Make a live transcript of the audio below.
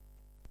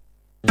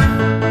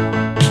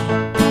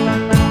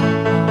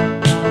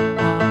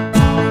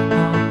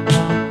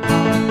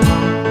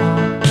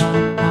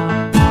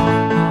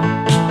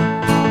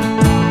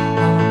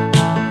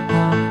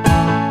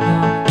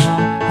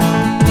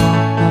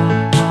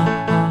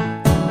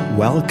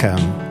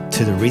Welcome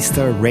to the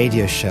Restart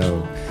Radio Show,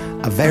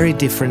 a very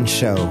different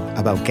show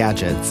about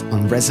gadgets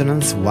on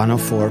Resonance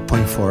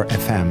 104.4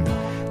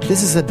 FM.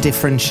 This is a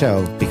different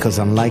show because,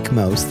 unlike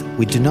most,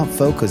 we do not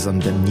focus on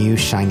the new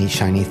shiny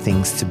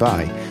things to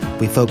buy.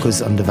 We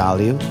focus on the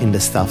value in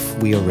the stuff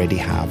we already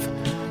have.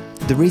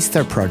 The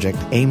Restart project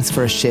aims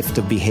for a shift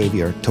of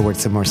behavior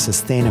towards a more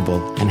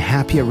sustainable and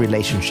happier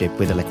relationship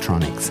with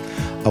electronics.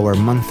 Our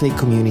monthly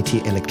community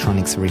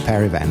electronics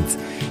repair events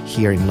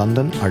here in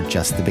London are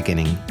just the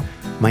beginning.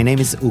 My name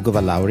is Ugo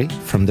Vallauri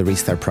from the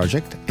Restart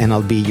project, and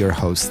I'll be your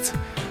host.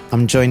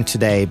 I'm joined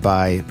today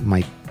by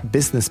my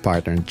business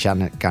partner,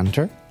 Janet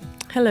Gunter.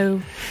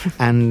 Hello.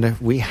 And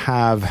we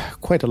have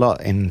quite a lot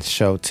in the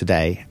show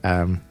today.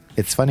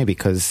 It's funny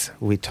because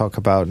we talk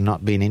about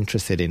not being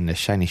interested in the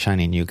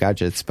shiny new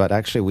gadgets, but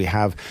actually we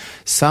have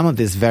some of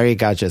these very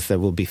gadgets that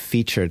will be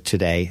featured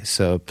today,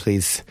 so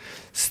please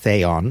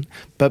stay on.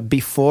 But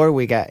before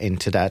we get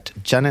into that,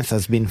 Janet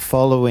has been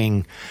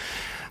following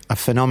a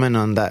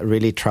phenomenon that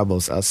really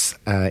troubles us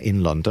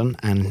in London,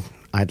 and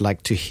I'd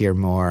like to hear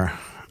more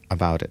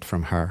about it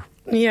from her.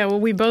 Yeah,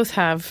 well, we both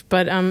have,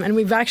 but and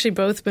we've actually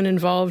both been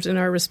involved in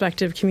our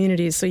respective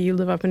communities. So you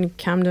live up in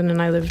Camden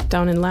and I live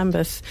down in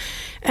Lambeth.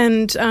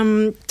 And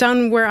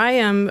down where I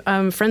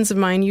am, friends of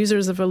mine,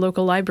 users of a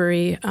local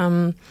library,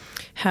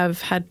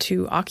 have had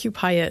to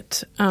occupy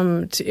it.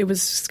 It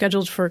was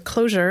scheduled for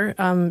closure.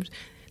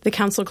 The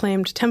council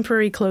claimed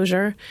temporary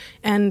closure,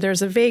 and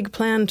there's a vague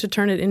plan to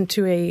turn it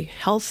into a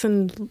health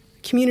and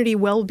community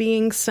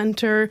well-being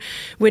center,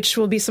 which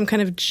will be some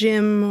kind of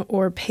gym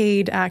or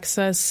paid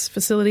access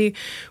facility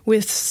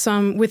with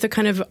a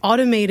kind of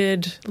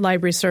automated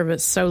library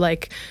service. So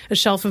like a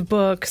shelf of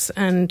books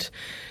and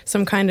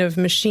some kind of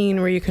machine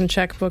where you can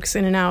check books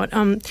in and out.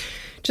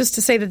 Just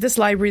to say that this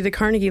library, the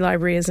Carnegie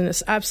Library, is in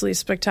this absolutely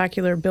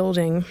spectacular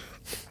building.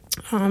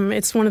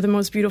 It's one of the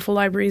most beautiful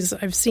libraries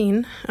I've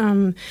seen.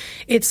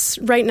 It's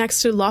right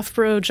next to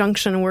Loughborough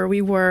Junction, where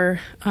we were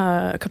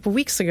a couple of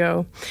weeks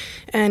ago.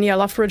 And yeah,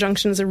 Loughborough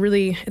Junction is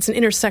it's an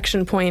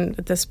intersection point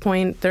at this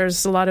point.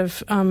 There's a lot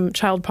of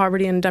child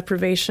poverty and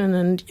deprivation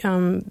and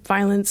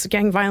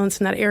gang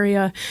violence in that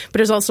area. But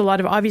there's also a lot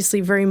of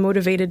obviously very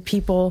motivated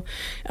people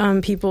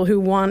who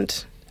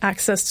want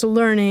access to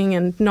learning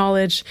and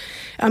knowledge.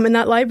 And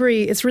that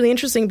library, it's really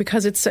interesting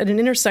because it's at an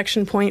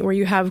intersection point where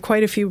you have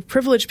quite a few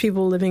privileged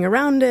people living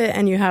around it,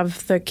 and you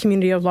have the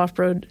community of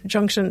Loughborough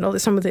Junction,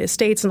 some of the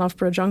estates in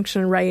Loughborough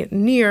Junction right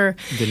near.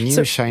 The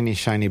new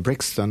shiny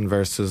Brixton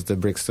versus the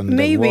Brixton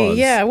maybe, that was.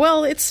 Yeah.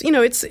 Well,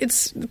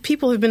 it's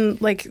people have been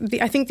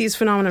I think these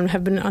phenomena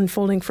have been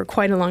unfolding for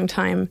quite a long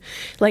time,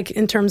 like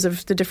in terms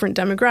of the different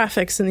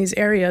demographics in these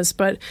areas.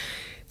 But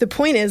the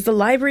point is, the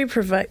library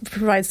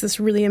provides this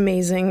really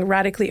amazing,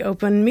 radically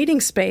open meeting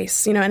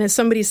space, and as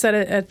somebody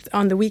said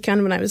on the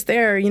weekend when I was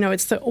there,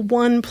 it's the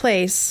one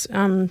place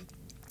where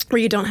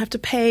you don't have to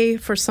pay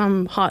for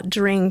some hot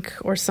drink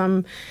or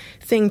some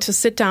thing to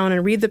sit down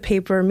and read the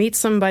paper, meet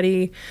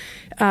somebody,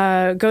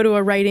 go to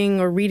a writing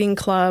or reading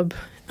club,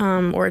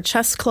 or a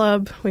chess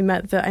club. I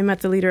met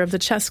the leader of the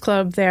chess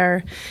club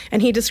there, and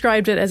he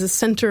described it as a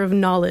center of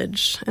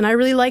knowledge. And I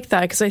really like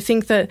that because I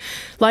think that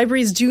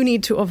libraries do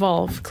need to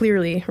evolve,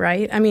 clearly,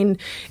 right? I mean,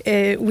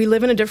 we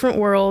live in a different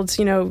world.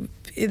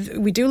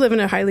 We do live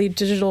in a highly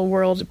digital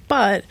world,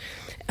 but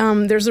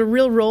there's a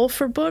real role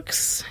for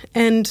books,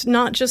 and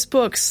not just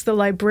books, the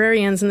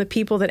librarians and the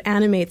people that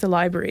animate the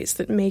libraries,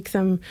 that make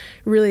them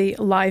really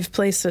live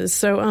places.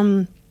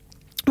 So,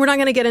 we're not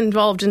going to get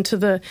involved into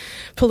the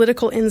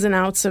political ins and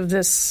outs of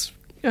this,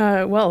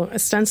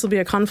 ostensibly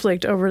a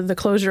conflict over the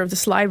closure of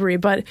this library.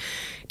 But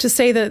to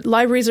say that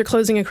libraries are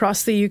closing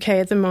across the UK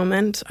at the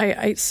moment,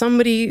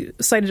 somebody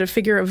cited a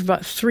figure of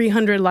about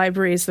 300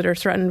 libraries that are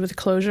threatened with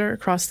closure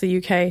across the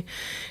UK.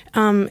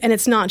 And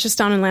it's not just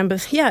down in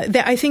Lambeth. Yeah,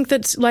 I think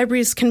that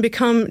libraries can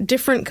become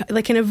different,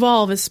 can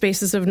evolve as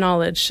spaces of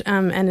knowledge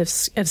and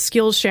as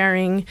skill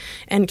sharing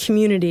and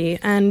community.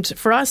 And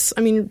for us,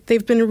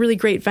 they've been really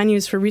great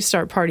venues for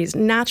restart parties,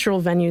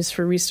 natural venues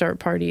for restart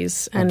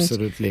parties.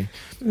 Absolutely.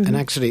 Mm-hmm. And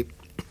actually,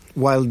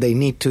 while they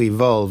need to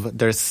evolve,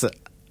 there's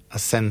a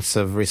sense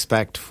of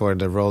respect for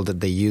the role that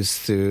they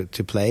used to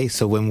play.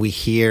 So when we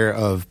hear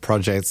of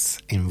projects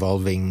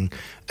involving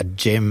a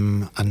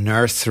gym, a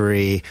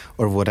nursery,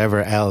 or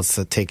whatever else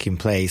taking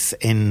place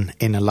in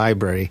a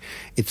library,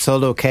 it's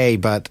all okay,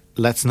 but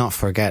let's not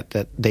forget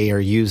that they are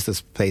used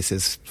as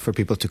places for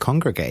people to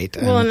congregate.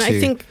 I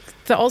think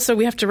that also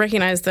we have to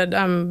recognize that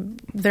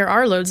there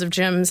are loads of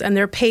gyms and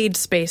they're paid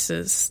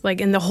spaces.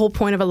 And the whole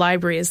point of a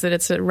library is that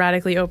it's a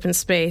radically open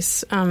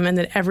space, and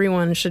that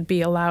everyone should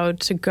be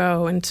allowed to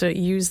go and to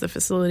use the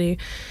facility.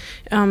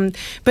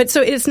 But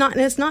so it's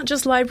not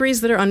just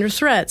libraries that are under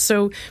threat.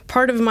 So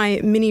part of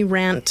my mini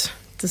rant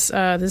this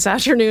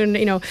afternoon,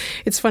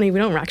 it's funny, we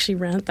don't actually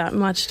rant that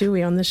much, do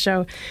we, on this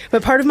show?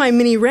 But part of my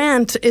mini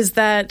rant is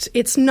that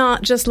it's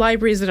not just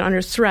libraries that are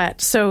under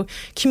threat. So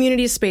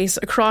community space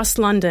across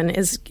London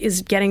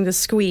is getting the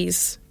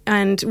squeeze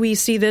And we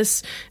see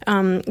this,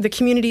 the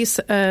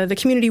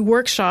community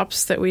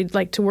workshops that we'd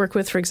like to work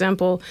with, for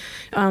example.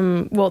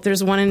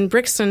 There's one in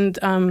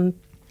Brixton.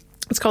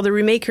 It's called the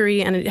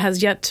Remakery, and it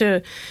has yet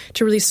to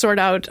really sort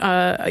out,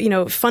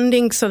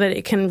 funding so that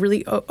it can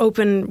really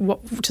open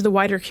to the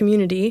wider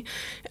community.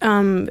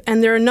 And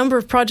there are a number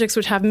of projects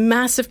which have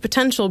massive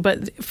potential,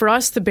 but for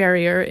us, the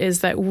barrier is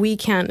that we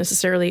can't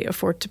necessarily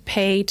afford to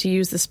pay to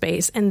use the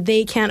space, and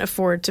they can't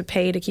afford to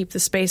pay to keep the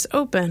space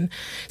open.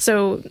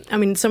 So, I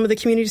mean, some of the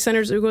community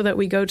centers, Ugo, that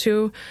we go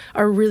to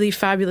are really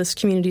fabulous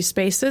community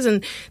spaces,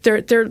 and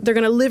they're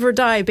going to live or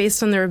die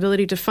based on their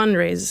ability to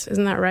fundraise.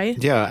 Isn't that right?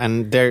 Yeah,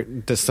 and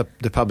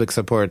the public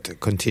support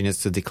continues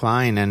to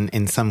decline, and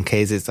in some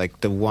cases,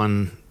 like the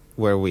one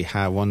where we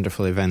have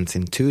wonderful events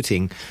in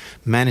Tooting,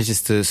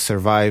 manages to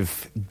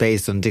survive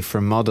based on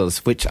different models,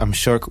 which I'm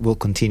sure will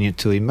continue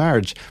to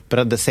emerge. But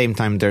at the same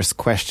time, there's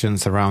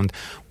questions around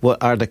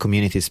what are the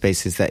community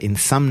spaces that in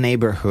some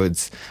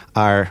neighborhoods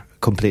are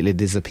completely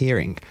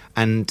disappearing.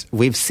 And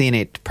we've seen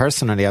it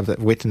personally. I've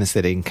witnessed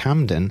it in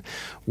Camden,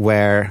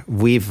 where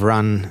we've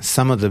run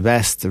some of the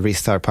best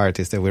Restart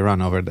parties that we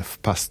run over the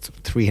past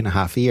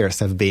 3.5 years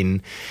have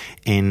been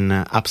in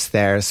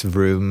upstairs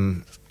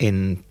room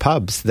in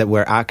pubs that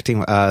were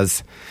acting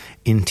as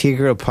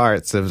integral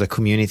parts of the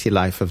community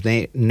life of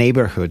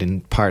neighborhood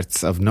in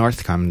parts of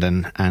North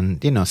Camden. And,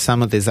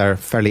 some of these are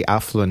fairly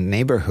affluent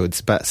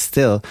neighborhoods, but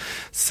still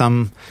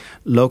some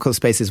local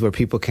spaces where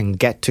people can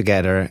get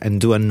together and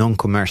do a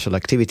non-commercial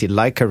activity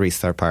like a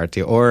Restart party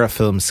or a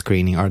film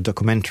screening or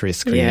documentary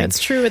screening. Yeah,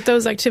 it's true. At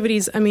those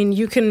activities, I mean,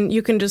 you can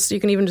even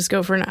just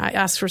go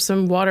ask for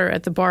some water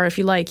at the bar if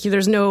you like.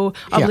 There's no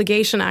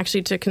obligation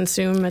actually to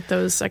consume at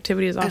those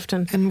activities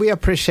often. And we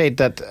appreciate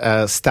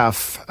that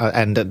staff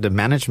and the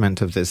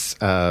management of these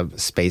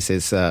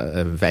spaces,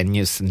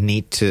 venues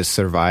need to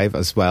survive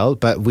as well.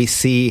 But we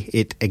see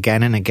it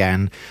again and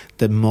again.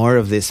 The more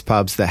of these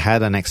pubs that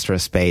had an extra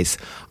space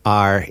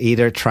are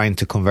either trying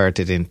to convert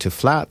it into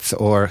flats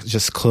or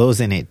just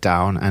closing it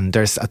down. And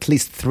there's at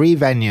least 3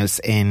 venues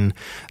in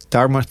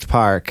Dartmouth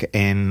Park,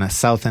 in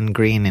Southend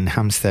Green, in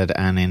Hampstead,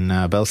 and in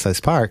Belsize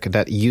Park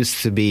that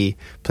used to be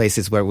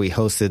places where we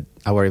hosted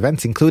our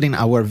events, including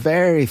our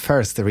very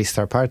first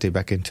Restart party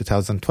back in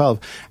 2012,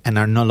 and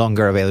are no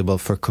longer available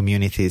for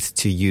communities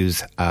to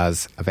use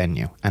as a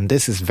venue. And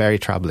this is very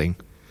troubling.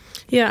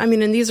 Yeah, I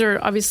mean, and these are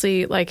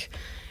obviously like...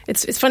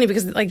 It's funny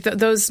because like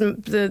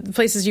the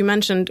places you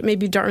mentioned,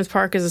 maybe Dartmouth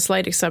Park is a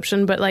slight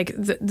exception, but like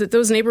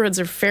those neighborhoods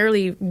are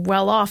fairly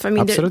well off. I mean,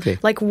 absolutely.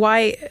 Like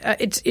why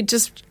it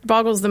just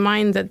boggles the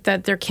mind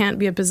that there can't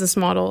be a business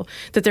model,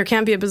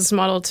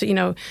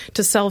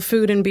 to sell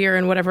food and beer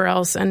and whatever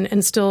else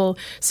and still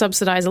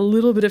subsidize a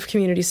little bit of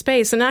community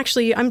space. And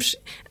actually,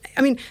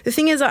 the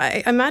thing is,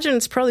 I imagine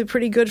it's probably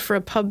pretty good for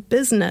a pub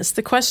business.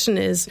 The question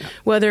is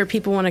whether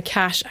people want to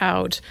cash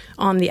out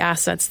on the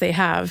assets they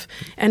have.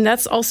 And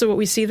that's also what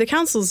we see the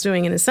council's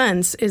doing, in a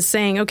sense, is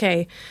saying,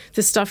 okay,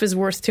 this stuff is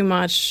worth too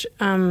much.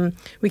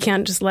 We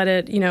can't just let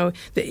it,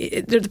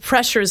 the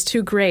pressure is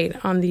too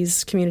great on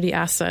these community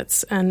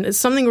assets. And it's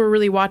something we're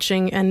really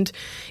watching, and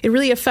it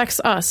really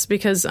affects us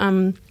because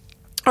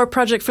our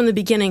project from the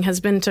beginning has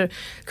been to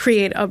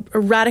create a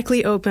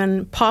radically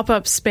open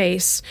pop-up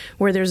space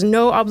where there's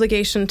no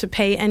obligation to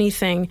pay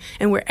anything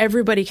and where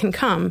everybody can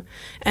come.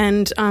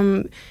 And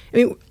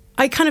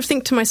I kind of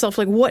think to myself,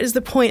 like, what is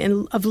the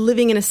point of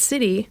living in a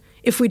city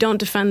if we don't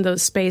defend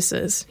those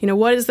spaces?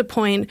 What is the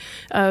point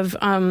of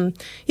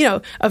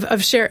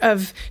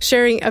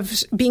sharing,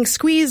 of being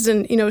squeezed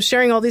and,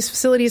 sharing all these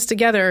facilities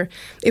together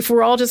if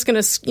we're all just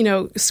going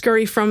to,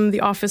 scurry from the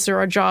office or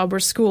our job or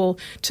school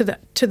to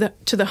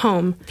the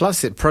home?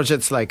 Plus,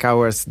 projects like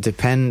ours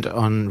depend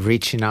on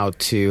reaching out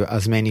to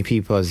as many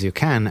people as you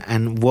can.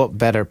 And what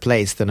better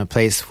place than a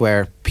place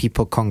where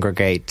people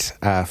congregate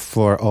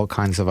for all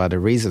kinds of other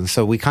reasons?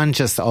 So we can't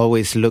just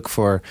always look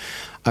for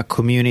a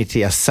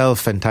community, a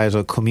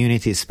self-entitled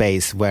community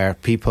space where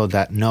people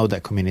that know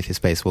that community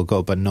space will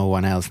go, but no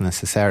one else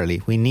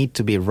necessarily. We need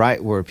to be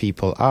right where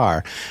people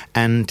are.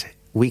 And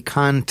we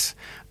can't,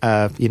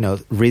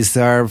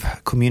 reserve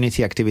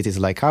community activities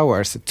like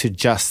ours to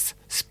just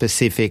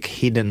specific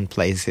hidden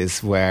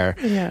places where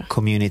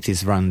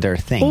communities run their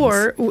things,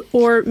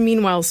 or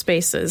meanwhile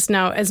spaces.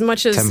 Now, as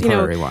much as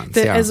temporary ones,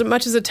 as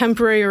much as a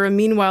temporary or a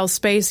meanwhile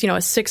space, a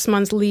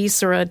 6-month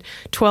lease or a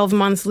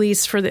 12-month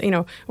lease for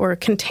the or a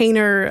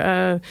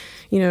container,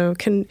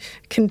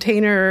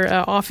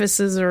 container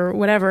offices or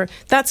whatever.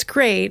 That's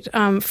great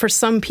for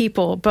some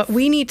people, but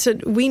we need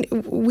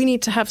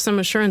to have some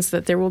assurance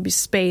that there will be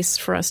space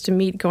for us to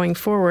meet going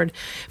forward.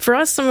 For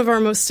us, some of our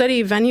most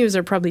steady venues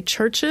are probably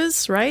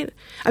churches, right?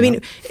 I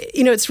mean,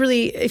 it's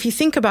really, if you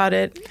think about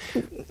it,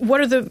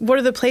 what are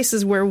the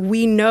places where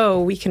we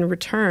know we can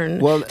return?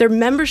 Well, they're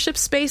membership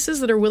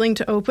spaces that are willing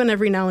to open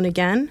every now and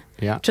again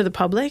to the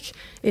public.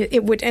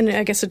 It would, and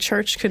I guess a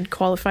church could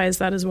qualify as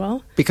that as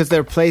well. Because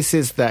they're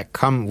places that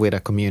come with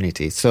a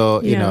community. So,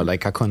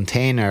 like a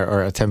container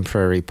or a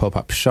temporary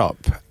pop-up shop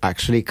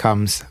actually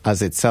comes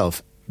as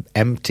itself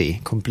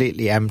empty,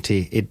 completely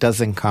empty, it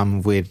doesn't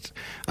come with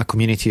a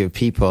community of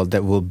people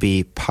that will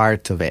be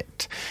part of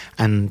it.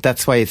 And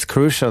that's why it's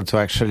crucial to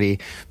actually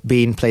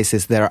be in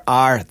places that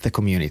are the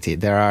community,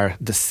 they are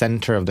the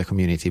center of the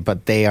community,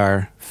 but they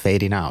are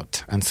fading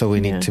out. And so we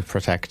need to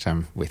protect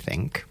them, we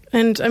think.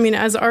 And I mean,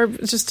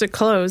 just to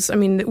close, I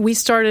mean, we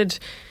started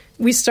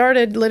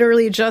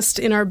literally just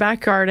in our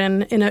back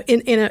garden in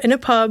a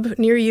pub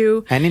near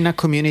you, and in a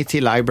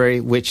community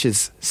library, which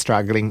is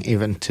struggling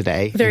even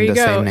today. There in you the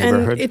go. Same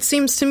neighborhood. And it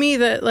seems to me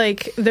that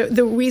like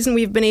the reason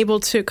we've been able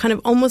to kind of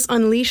almost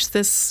unleash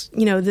this,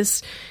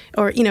 this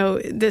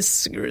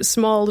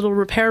small little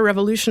repair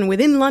revolution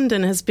within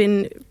London has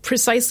been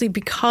precisely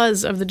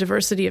because of the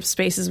diversity of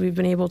spaces we've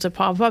been able to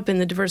pop up and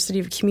the diversity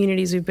of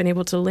communities we've been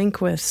able to link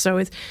with. So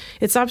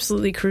it's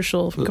absolutely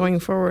crucial going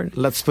forward.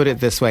 Let's put it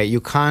this way. You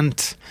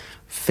can't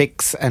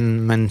fix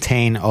and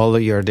maintain all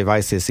of your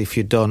devices if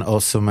you don't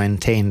also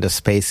maintain the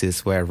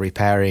spaces where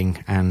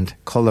repairing and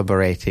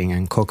collaborating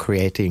and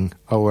co-creating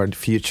our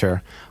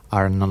future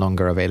are no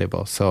longer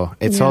available. So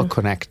it's all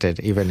connected,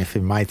 even if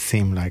it might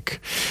seem like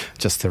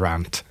just a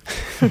rant.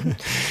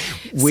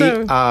 We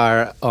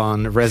are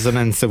on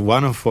Resonance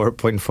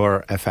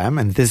 104.4 FM,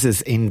 and this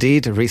is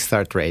indeed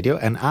Restart Radio.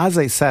 And as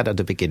I said at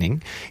the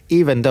beginning,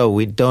 even though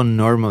we don't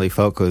normally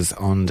focus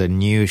on the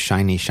new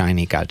shiny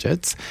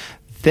gadgets,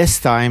 this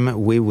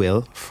time we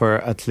will, for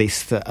at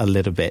least a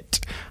little bit.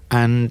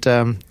 And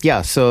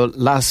so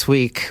last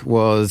week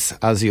was,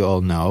 as you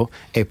all know,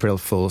 April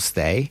Fool's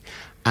Day.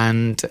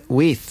 And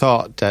we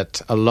thought that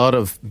a lot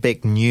of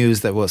big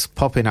news that was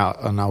popping out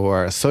on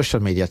our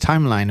social media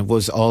timeline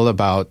was all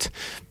about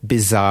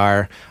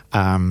bizarre,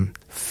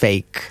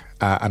 fake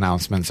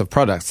announcements of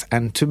products.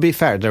 And to be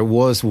fair, there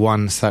was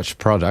one such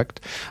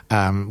product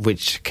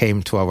which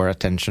came to our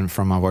attention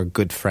from our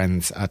good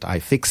friends at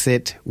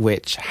iFixit,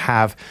 which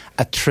have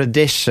a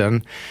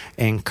tradition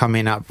in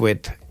coming up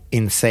with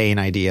insane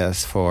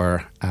ideas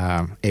for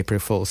April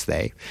Fool's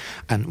Day.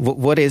 And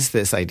what is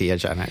this idea,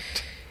 Janet?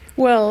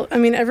 Well, I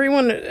mean,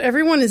 everyone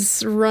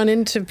has run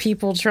into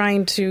people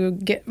trying to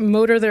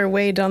motor their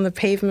way down the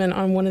pavement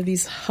on one of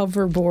these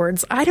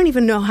hoverboards. I don't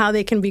even know how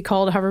they can be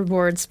called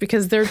hoverboards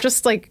because they're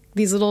just like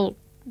these little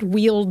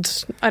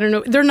wheeled, I don't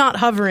know, they're not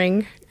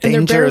hovering and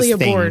they're barely a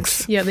board.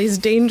 Yeah, these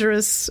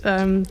dangerous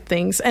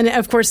things. And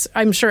of course,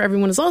 I'm sure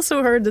everyone has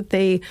also heard that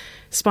they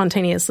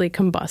spontaneously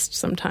combust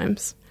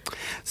sometimes.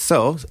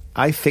 So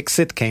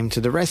iFixit came to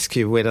the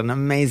rescue with an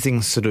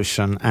amazing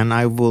solution, and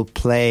I will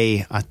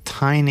play a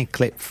tiny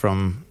clip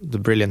from the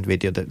brilliant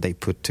video that they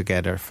put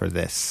together for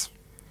this.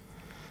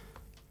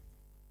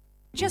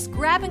 Just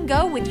grab and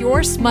go with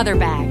your Smother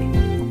Bag.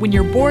 When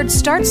your board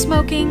starts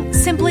smoking,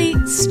 simply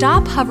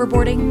stop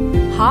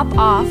hoverboarding, hop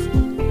off,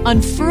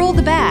 unfurl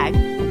the bag,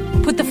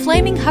 put the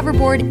flaming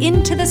hoverboard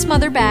into the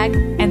Smother Bag,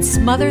 and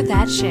smother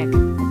that chick.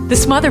 The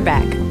Smother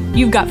Bag.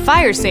 You've got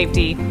fire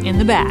safety in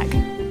the bag.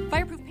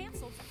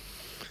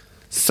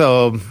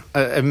 So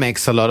it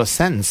makes a lot of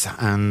sense,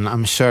 and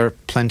I'm sure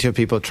plenty of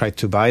people tried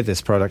to buy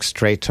this product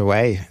straight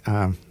away.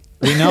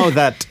 We know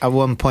that at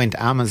one point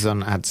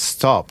Amazon had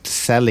stopped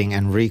selling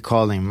and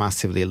recalling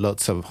massively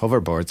lots of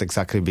hoverboards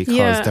exactly because...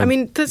 Yeah, I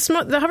mean,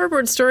 the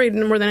hoverboard story,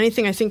 more than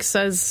anything, I think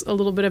says a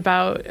little bit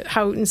about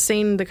how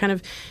insane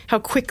how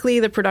quickly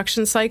the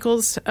production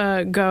cycles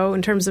go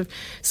in terms of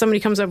somebody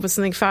comes up with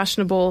something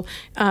fashionable,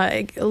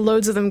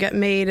 loads of them get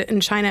made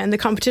in China, and the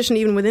competition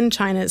even within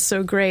China is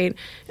so great.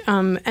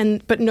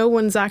 But no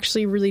one's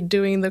actually really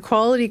doing the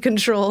quality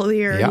control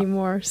here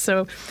anymore.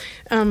 So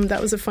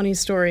that was a funny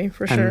story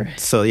for sure.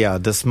 So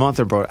this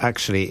motherboard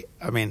actually,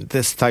 I mean,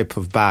 this type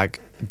of bag,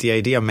 the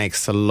idea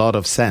makes a lot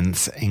of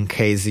sense in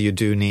case you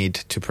do need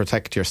to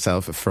protect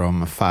yourself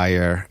from a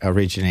fire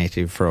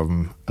originating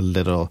from a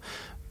little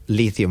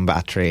lithium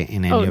battery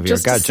in any of your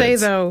gadgets. Just to say,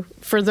 though,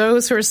 for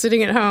those who are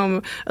sitting at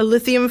home, a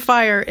lithium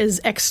fire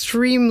is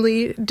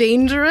extremely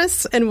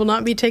dangerous and will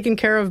not be taken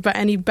care of by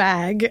any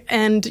bag.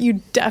 And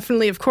you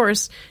definitely, of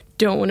course,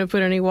 don't want to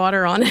put any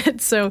water on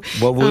it. So,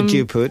 what would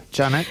you put,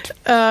 Janet?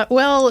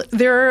 Well,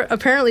 there are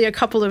apparently a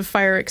couple of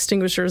fire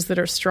extinguishers that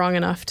are strong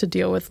enough to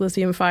deal with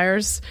lithium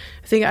fires.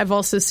 I think I've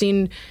also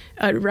seen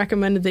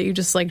recommended that you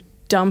just like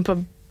dump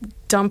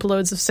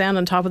loads of sand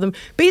on top of them.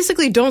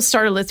 Basically, don't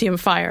start a lithium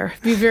fire.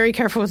 Be very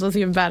careful with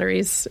lithium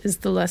batteries is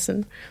the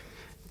lesson.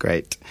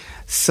 Great.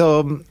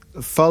 So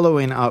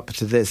following up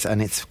to this,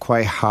 and it's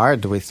quite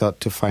hard, we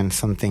thought, to find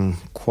something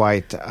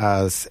quite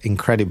as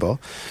incredible.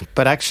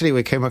 But actually,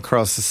 we came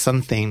across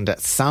something that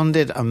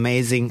sounded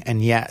amazing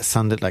and yet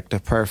sounded like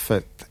the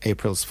perfect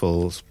April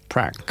Fool's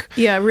prank.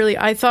 Yeah, really.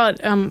 I thought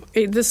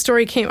this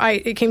story came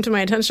to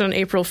my attention on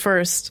April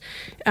 1st.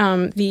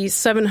 The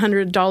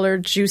 $700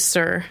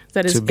 juicer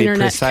that is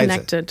internet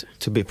connected.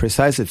 To be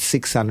precise, it's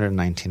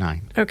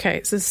 $699.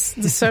 Okay, so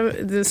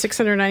the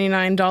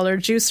 $699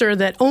 juicer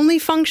that only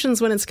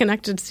functions when it's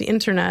connected to the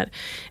internet.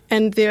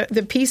 And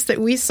the piece that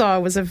we saw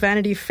was a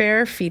Vanity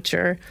Fair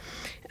feature.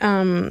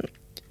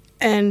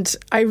 And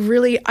I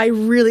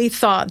really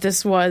thought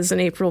this was an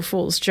April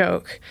Fool's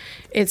joke.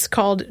 It's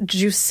called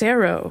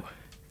Juicero.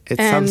 It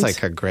sounds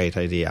like a great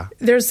idea.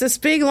 There's this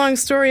big, long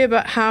story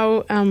about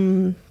how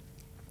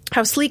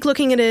sleek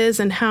looking it is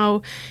and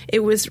how it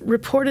was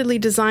reportedly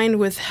designed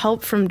with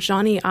help from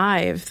Johnny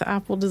Ive, the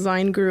Apple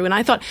design guru. And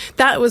I thought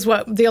that was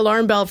what the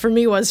alarm bell for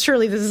me was.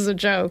 Surely this is a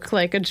joke,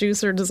 like a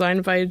juicer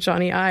designed by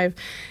Johnny Ive.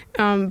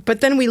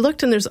 But then we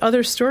looked and there's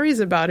other stories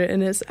about it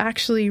and it's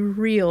actually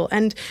real.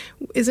 And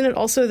isn't it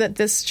also that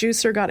this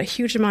juicer got a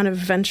huge amount of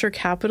venture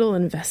capital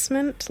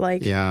investment?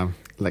 Like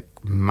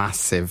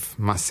massive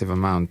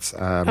amounts.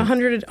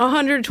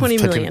 120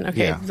 million.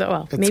 Okay, yeah.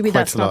 Well, maybe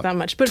that's not that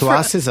much. But to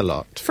us is a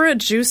lot. For a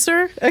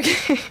juicer?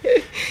 Okay.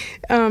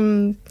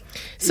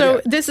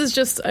 This is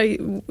just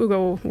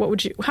Ugo,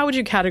 how would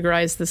you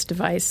categorize this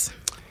device?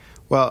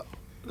 Well,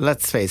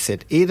 let's face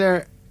it.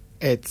 Either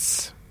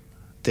it's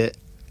the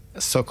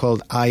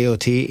so-called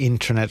IoT,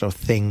 Internet of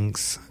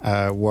Things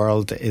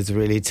world is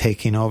really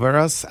taking over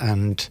us,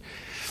 and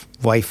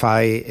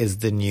Wi-Fi is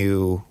the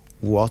new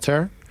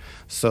water.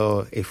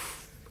 So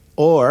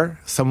or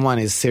someone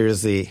is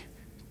seriously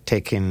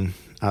taking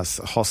us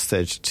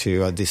hostage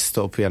to a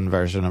dystopian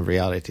version of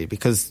reality,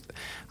 because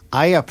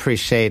I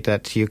appreciate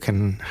that you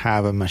can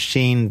have a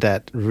machine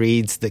that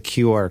reads the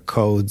QR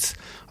codes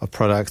of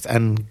products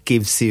and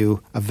gives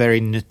you a very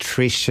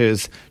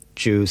nutritious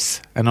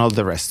juice and all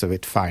the rest of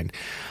it, fine.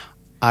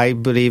 I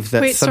believe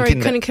that's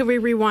something. Can we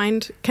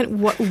rewind?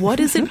 What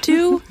does it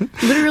do?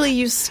 Literally,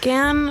 you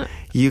scan.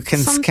 You can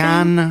something?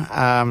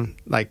 scan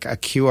like a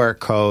QR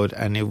code,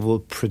 and it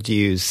will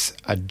produce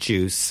a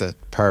juice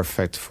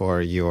perfect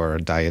for your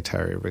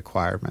dietary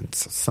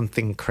requirements.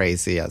 Something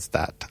crazy as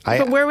that.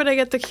 But where would I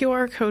get the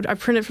QR code? I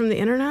print it from the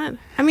internet?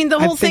 I mean, the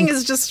whole thing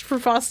is just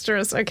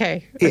preposterous.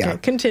 Okay, yeah.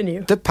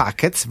 Continue. The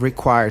packets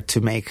required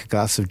to make a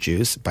glass of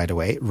juice, by the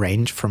way,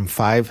 range from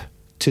 $5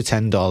 to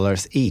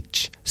 $10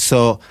 each.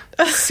 So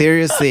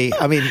seriously,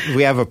 I mean,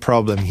 we have a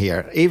problem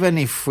here. Even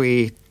if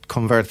we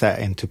convert that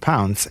into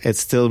pounds, it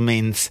still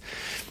means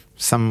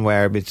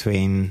somewhere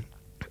between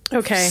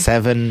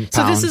 £7.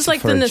 So this is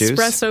like the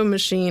Nespresso juice.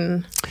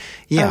 Machine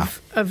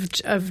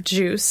of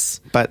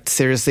juice. But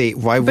seriously,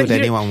 why would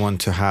anyone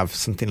want to have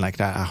something like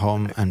that at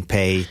home and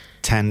pay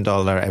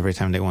 $10 every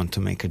time they want to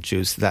make a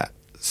juice? That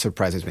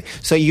surprises me.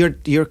 So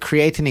you're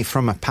creating it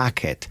from a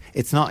packet.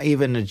 It's not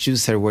even a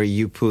juicer where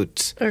you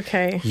put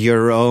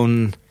your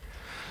own,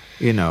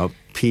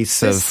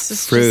 piece of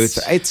fruit.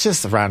 It's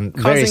just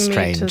very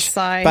strange.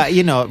 But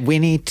we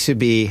need to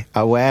be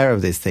aware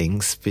of these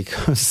things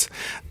because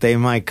they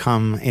might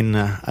come in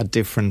a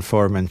different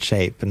form and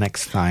shape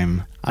next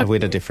time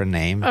with a different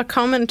name. A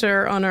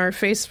commenter on our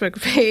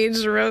Facebook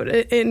page wrote,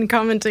 in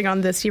commenting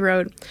on this, he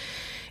wrote,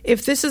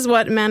 "If this is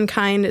what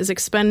mankind is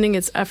expending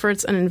its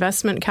efforts and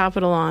investment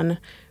capital on,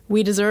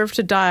 we deserve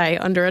to die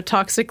under a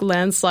toxic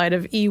landslide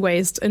of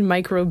e-waste and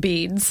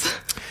microbeads."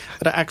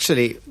 But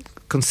actually,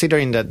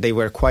 considering that they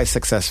were quite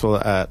successful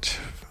at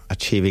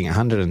achieving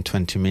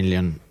 $120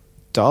 million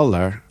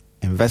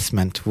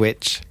investment,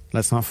 which,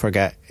 let's not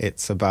forget,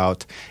 it's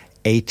about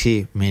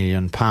 80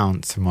 million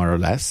pounds, more or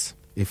less,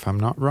 if I'm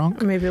not wrong.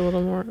 Maybe a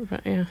little more,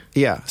 but yeah.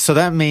 Yeah, so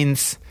that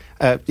means...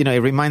 it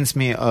reminds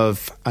me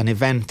of an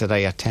event that I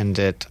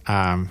attended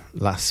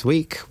last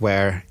week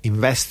where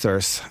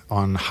investors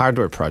on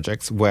hardware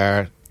projects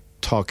were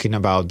talking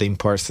about the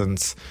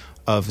importance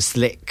of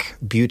slick,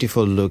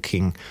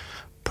 beautiful-looking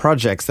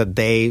projects, that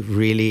they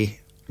really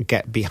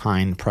get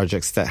behind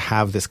projects that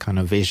have this kind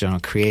of vision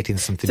of creating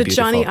something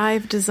beautiful. The Johnny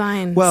Ive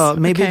designs. Well,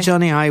 maybe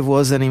Johnny Ive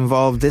wasn't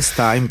involved this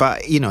time,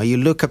 but, you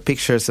look at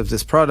pictures of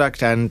this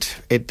product and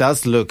it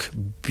does look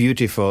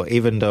beautiful,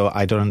 even though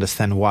I don't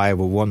understand why I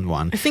would want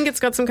one. I think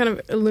it's got some kind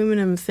of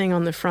aluminum thing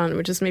on the front,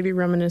 which is maybe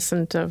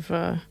reminiscent of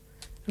a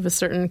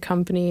certain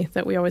company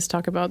that we always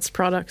talk about its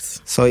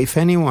products. So if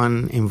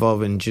anyone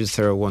involved in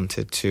Juicero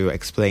wanted to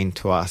explain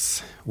to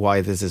us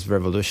why this is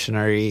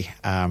revolutionary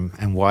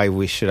and why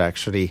we should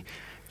actually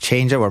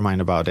change our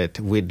mind about it,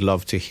 we'd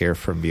love to hear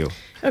from you.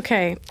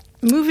 Okay,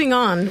 moving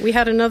on. We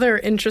had another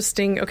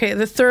interesting,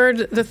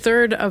 the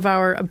third of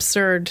our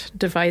absurd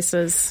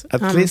devices.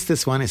 At least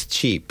this one is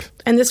cheap.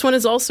 And this one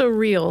is also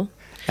real.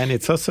 And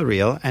it's also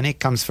real, and it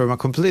comes from a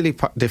completely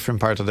different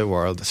part of the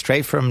world,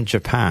 straight from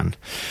Japan.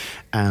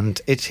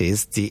 And it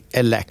is the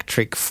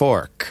electric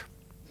fork,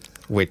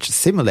 which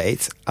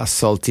simulates a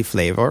salty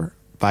flavor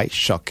by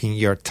shocking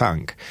your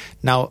tongue.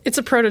 Now, it's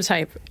a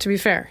prototype, to be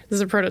fair. This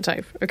is a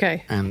prototype.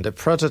 Okay. And the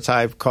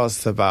prototype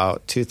costs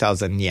about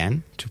 2,000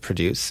 yen to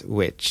produce,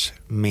 which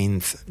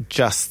means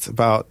just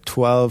about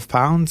 12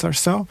 pounds or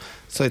so.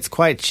 So it's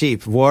quite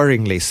cheap,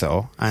 worryingly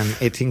so. And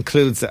it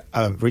includes a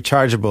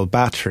rechargeable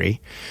battery.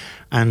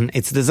 And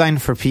it's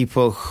designed for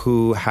people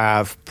who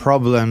have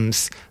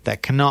problems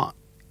that cannot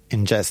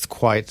ingest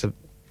quite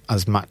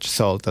as much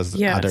salt as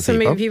other people. So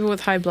maybe people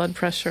with high blood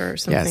pressure or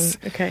something. Yes.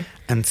 Okay.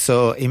 And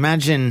so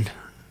imagine,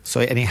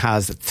 and it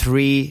has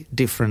 3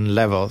 different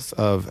levels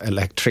of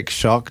electric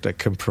shock that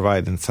can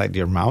provide inside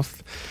your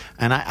mouth.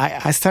 And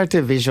I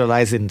started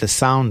visualizing the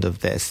sound of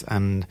this,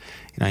 and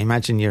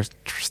imagine you're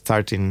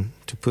starting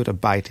to put a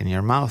bite in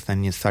your mouth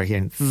and you start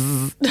hearing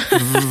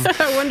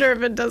I wonder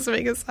if it does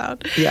make a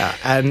sound. Yeah,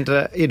 and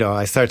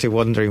I started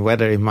wondering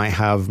whether it might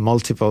have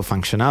multiple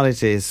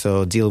functionalities,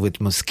 so deal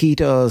with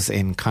mosquitoes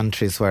in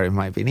countries where it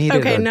might be needed.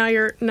 Okay, now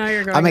you're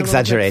going I'm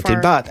exaggerating,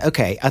 but but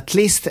okay, at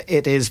least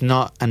it is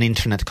not an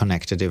internet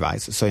connected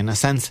device. So in a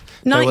sense,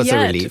 not there was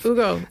yet, a relief.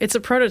 Ugo. It's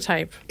a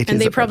prototype,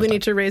 and they probably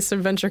need to raise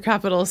some venture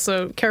capital.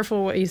 So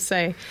careful what you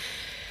say.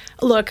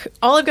 Look,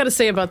 all I've got to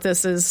say about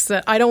this is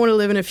that I don't want to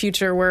live in a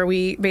future where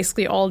we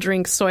basically all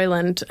drink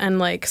Soylent and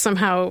like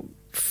somehow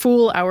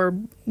fool our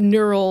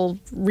neural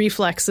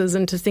reflexes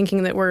into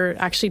thinking that we're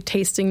actually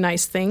tasting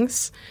nice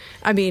things.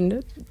 I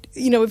mean,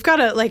 we've got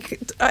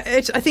to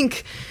I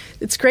think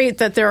it's great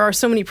that there are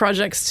so many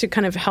projects to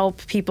kind of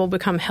help people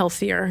become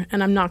healthier,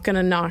 and I'm not going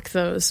to knock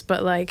those,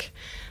 but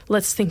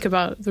let's think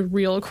about the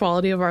real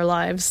quality of our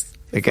lives.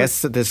 I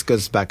guess this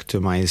goes back to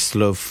my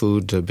slow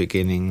food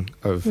beginning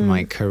of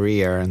my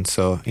career. And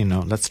so,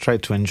 let's try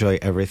to enjoy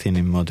everything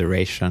in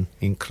moderation,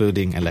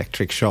 including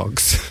electric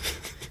shocks.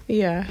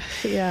 Yeah.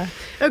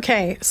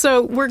 Okay,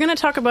 so we're going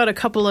to talk about a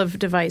couple of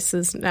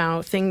devices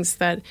now, things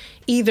that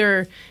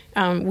either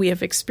we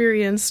have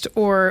experienced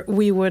or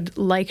we would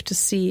like to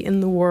see in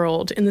the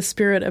world, in the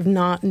spirit of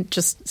not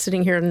just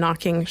sitting here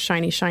knocking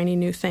shiny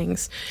new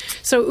things.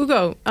 So,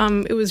 Ugo,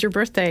 it was your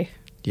birthday.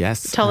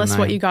 Yes. Tell us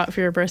what you got for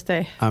your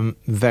birthday. I'm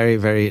very,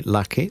 very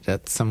lucky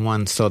that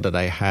someone saw that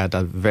I had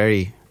a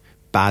very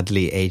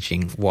badly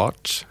aging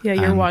watch. Yeah,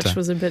 your watch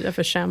was a bit of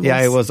a shambles. Yeah,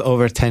 it was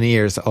over 10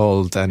 years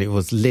old and it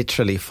was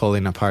literally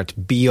falling apart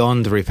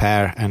beyond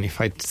repair. And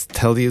if I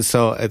tell you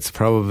so, it's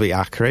probably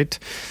accurate.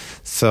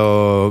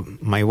 So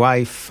my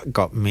wife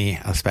got me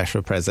a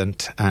special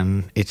present,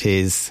 and it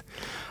is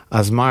a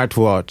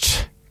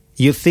smartwatch.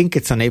 You think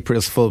it's an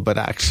April's Fool, but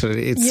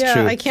actually it's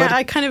true. Yeah,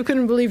 I kind of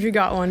couldn't believe you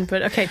got one.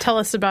 But okay, tell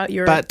us about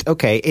your But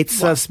okay, it's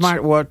watch. a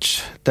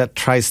smartwatch that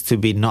tries to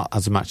be not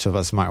as much of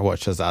a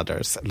smartwatch as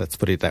others. Let's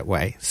put it that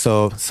way.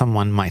 So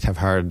someone might have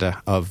heard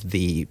of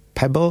the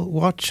Pebble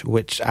watch,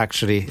 which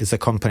actually is a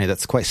company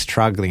that's quite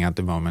struggling at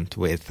the moment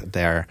with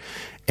their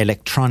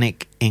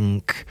electronic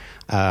ink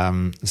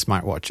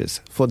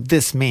smartwatches. What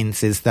this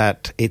means is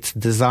that it's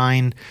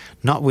designed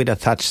not with a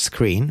touch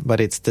screen,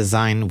 but it's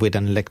designed with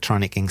an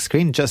electronic ink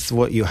screen, just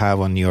what you have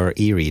on your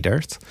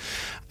e-readers,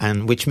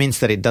 and which means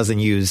that it doesn't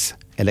use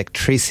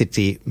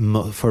electricity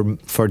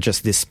for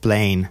just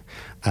displaying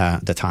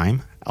the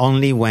time,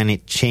 only when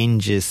it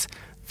changes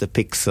the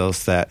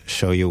pixels that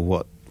show you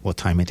what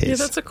time it is. Yeah,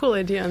 that's a cool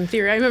idea in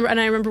theory. I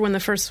remember when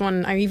the first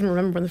one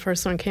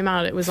came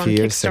out, it was on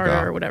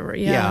Kickstarter or whatever.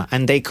 Yeah,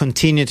 and they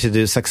continue to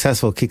do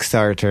successful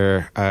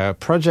Kickstarter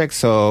projects.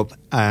 So,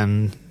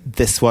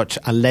 this watch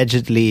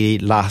allegedly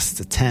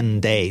lasts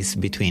 10 days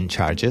between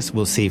charges.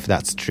 We'll see if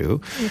that's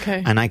true.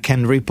 Okay. And I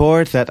can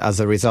report that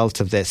as a result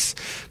of this,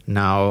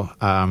 now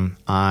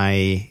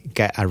I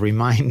get a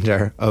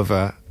reminder of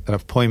an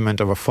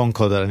appointment of a phone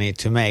call that I need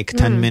to make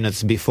 10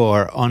 minutes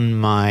before on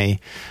my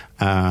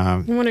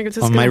on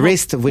my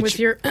wrist, which with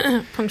your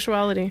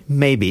punctuality.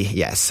 Maybe,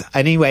 yes.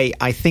 Anyway,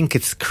 I think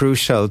it's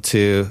crucial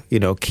to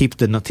keep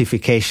the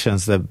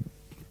notifications that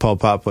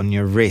pop up on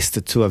your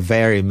wrist to a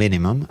very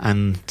minimum,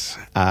 and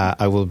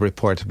I will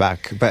report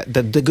back. But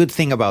the good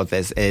thing about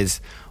this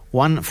is,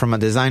 one, from a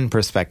design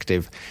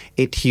perspective,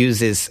 it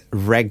uses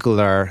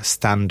regular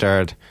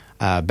standard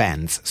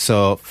bands.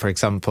 So, for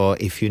example,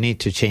 if you need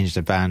to change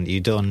the band,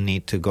 you don't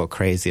need to go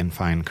crazy and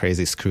find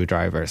crazy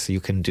screwdrivers. You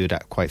can do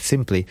that quite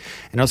simply.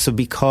 And also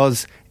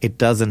because it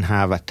doesn't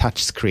have a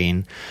touch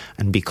screen,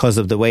 and because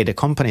of the way the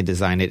company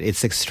designed it,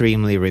 it's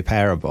extremely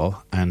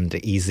repairable and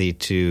easy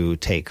to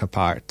take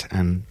apart,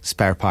 and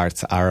spare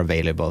parts are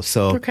available.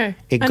 So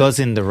it goes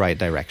in the right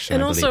direction.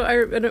 And also,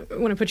 I don't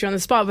want to put you on the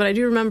spot, but I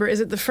do remember,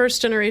 is it the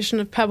first generation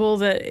of Pebble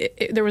that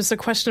there was a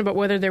question about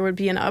whether there would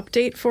be an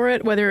update for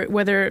it,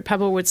 whether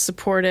Pebble would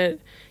support it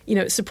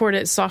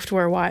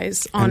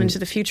software-wise into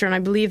the future, and I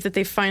believe that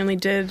they finally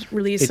did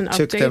release an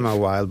update. It took them a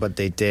while, but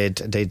they did,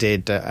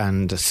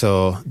 and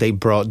so they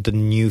brought the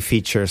new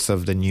features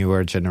of the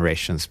newer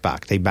generations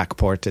back. They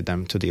backported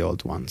them to the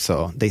old one,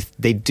 so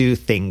they do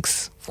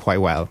things quite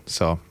well,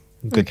 so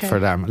good for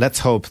them. Let's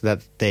hope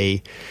that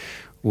they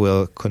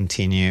will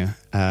continue.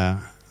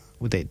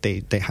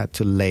 They had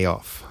to lay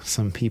off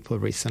some people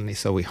recently,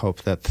 so we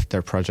hope that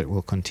their project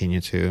will continue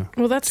to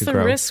Well, that's the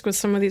grow. risk with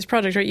some of these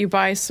projects, right? You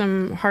buy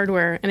some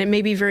hardware, and it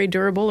may be very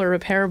durable or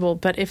repairable,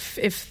 but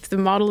if the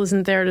model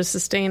isn't there to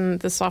sustain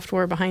the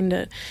software behind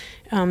it,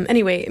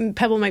 anyway,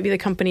 Pebble might be the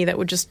company that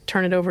would just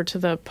turn it over to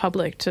the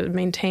public to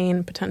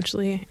maintain,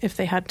 potentially, if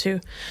they had to.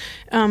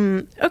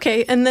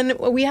 Okay, and then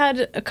we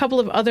had a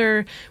couple of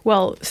other,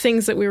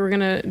 things that we were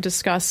going to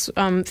discuss,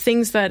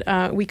 things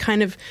that we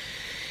kind of...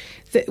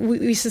 that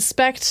we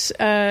suspect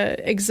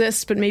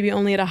exist, but maybe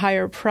only at a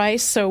higher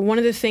price. So one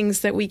of the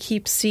things that we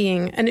keep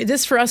seeing, and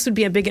this for us would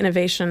be a big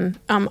innovation.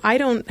 I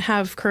don't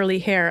have curly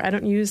hair. I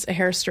don't use a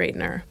hair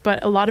straightener,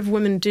 but a lot of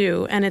women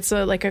do, and it's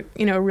a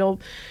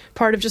real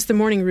part of just the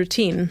morning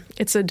routine.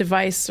 It's a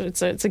device.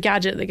 It's a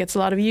gadget that gets a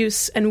lot of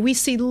use, and we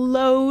see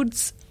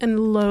loads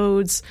and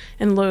loads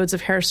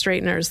of hair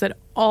straighteners that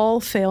all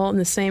fail in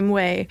the same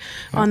way,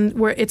 on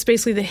where it's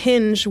basically the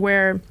hinge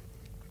where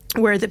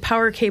the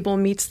power cable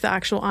meets the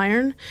actual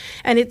iron,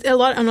 and a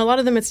lot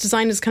of them it's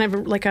designed as kind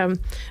of like a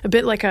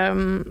bit like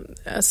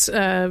it's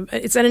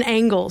at an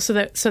angle so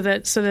that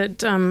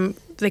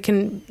they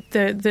can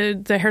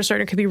the hair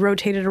straightener can be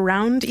rotated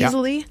around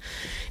easily.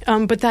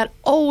 But that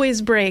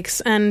always breaks,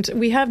 and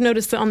we have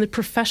noticed that on the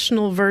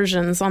professional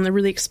versions, on the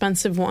really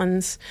expensive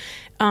ones,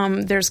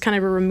 there's kind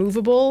of a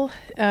removable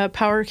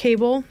power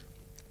cable.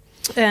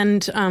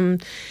 And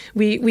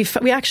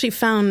we actually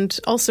found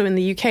also in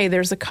the UK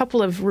there's a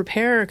couple of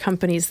repair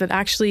companies that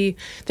actually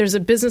there's a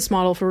business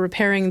model for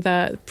repairing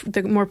the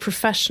more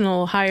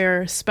professional,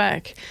 higher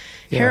spec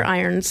hair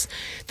irons.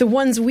 The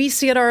ones we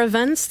see at our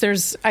events,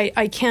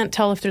 I can't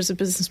tell if there's a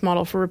business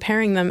model for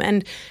repairing them.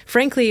 And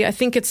frankly, I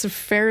think it's a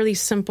fairly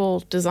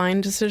simple design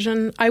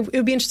decision. It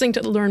would be interesting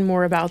to learn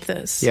more about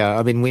this. Yeah,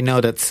 I mean, we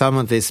know that some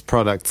of these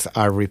products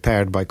are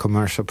repaired by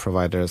commercial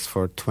providers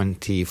for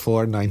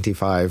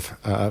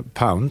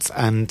 £24.95,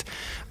 and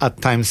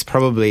at times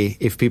probably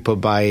if people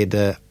buy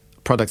the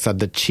products at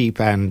the cheap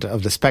end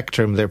of the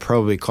spectrum, they're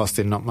probably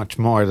costing not much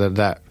more than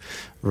that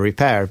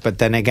repair. But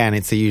then again,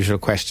 it's the usual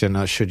question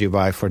of should you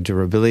buy for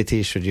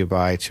durability, should you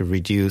buy to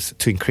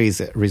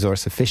increase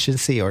resource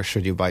efficiency, or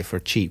should you buy for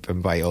cheap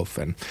and buy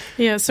often?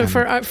 Yeah, so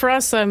for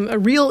us, a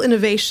real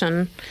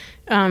innovation,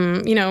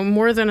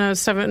 more than a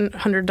 $700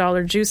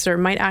 juicer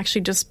might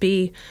actually just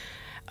be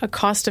a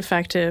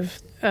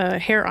cost-effective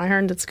hair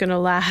iron that's going to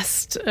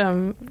last.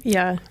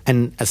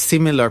 And a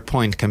similar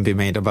point can be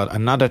made about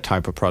another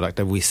type of product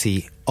that we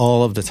see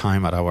all of the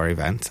time at our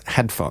events,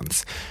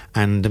 headphones.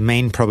 And the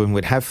main problem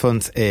with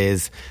headphones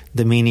is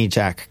the mini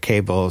jack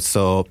cable.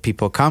 So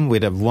people come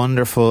with a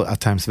wonderful, at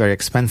times very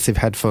expensive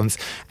headphones,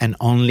 and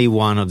only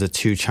one of the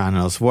two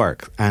channels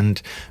work.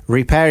 And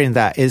repairing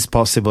that is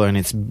possible, and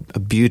it's a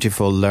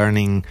beautiful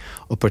learning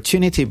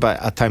opportunity,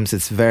 but at times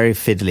it's very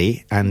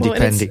fiddly and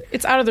depending. And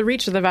it's out of the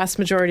reach of the vast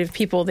majority of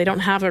people. They don't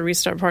have a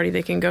restart party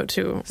they can go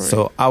to.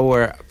 So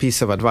our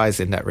piece of advice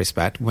in that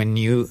respect,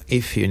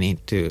 if you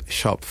need to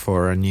shop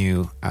for a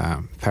new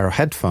pair of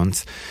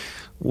headphones,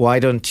 why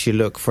don't you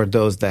look for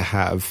those that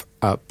have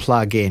a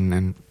plug-in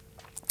and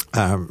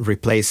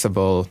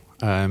replaceable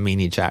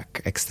mini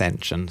jack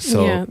extension?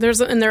 So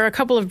there are a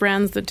couple of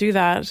brands that do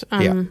that.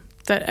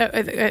 That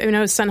I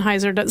know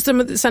Sennheiser does.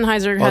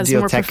 Sennheiser has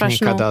more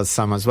professional. Audio-Technica does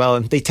some as well,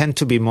 and they tend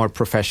to be more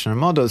professional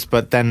models.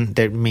 But then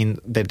they mean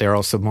that they're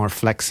also more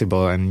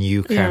flexible, and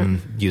you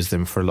can use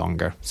them for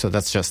longer. So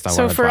that's just our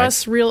advice. So for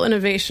us, real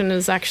innovation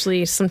is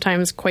actually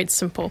sometimes quite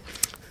simple.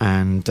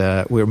 And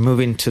we're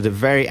moving to the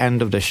very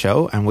end of the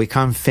show, and we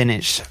can't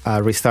finish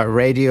Restart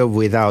Radio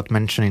without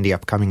mentioning the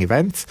upcoming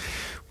events.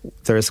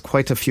 There is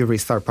quite a few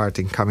Restart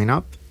parties coming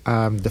up.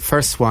 The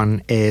first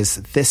one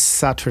is this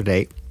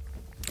Saturday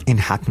in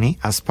Hackney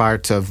as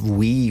part of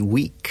We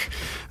Week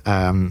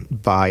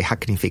by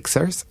Hackney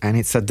Fixers, and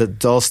it's at the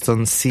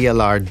Dalston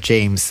CLR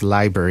James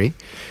Library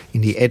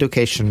in the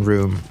Education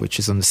Room, which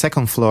is on the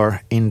second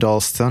floor in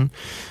Dalston,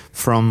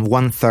 from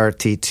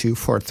 1:30 to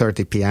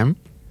 4:30 p.m.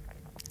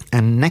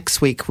 And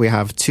next week we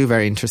have two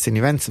very interesting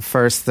events.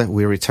 First,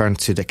 we return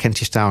to the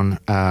Kentish Town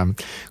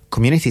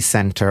Community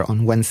Centre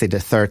on Wednesday the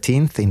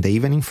 13th in the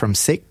evening from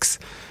 6.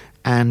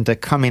 And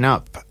coming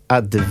up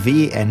at the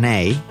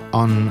V&A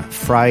on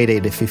Friday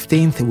the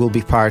 15th, it will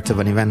be part of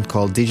an event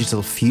called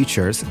Digital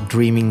Futures,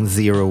 Dreaming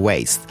Zero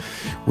Waste,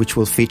 which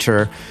will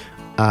feature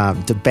a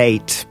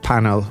debate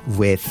panel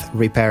with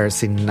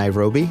repairers in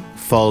Nairobi,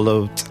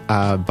 followed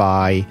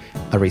by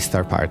a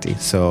restart party.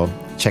 So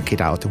check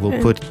it out.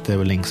 We'll put the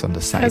links on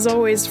the site. As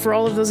always, for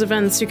all of those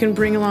events, you can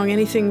bring along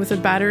anything with a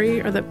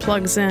battery or that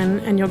plugs in,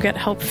 and you'll get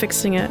help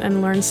fixing it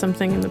and learn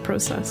something in the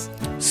process.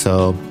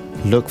 So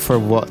look for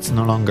what's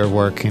no longer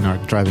working or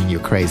driving you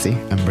crazy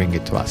and bring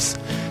it to us.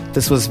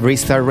 This was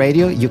Restart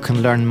Radio. You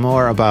can learn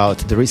more about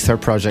the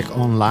Restart Project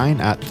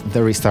online at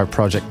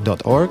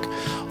therestartproject.org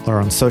or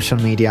on social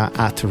media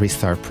at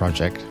Restart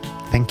Project.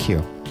 Thank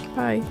you.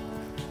 Bye.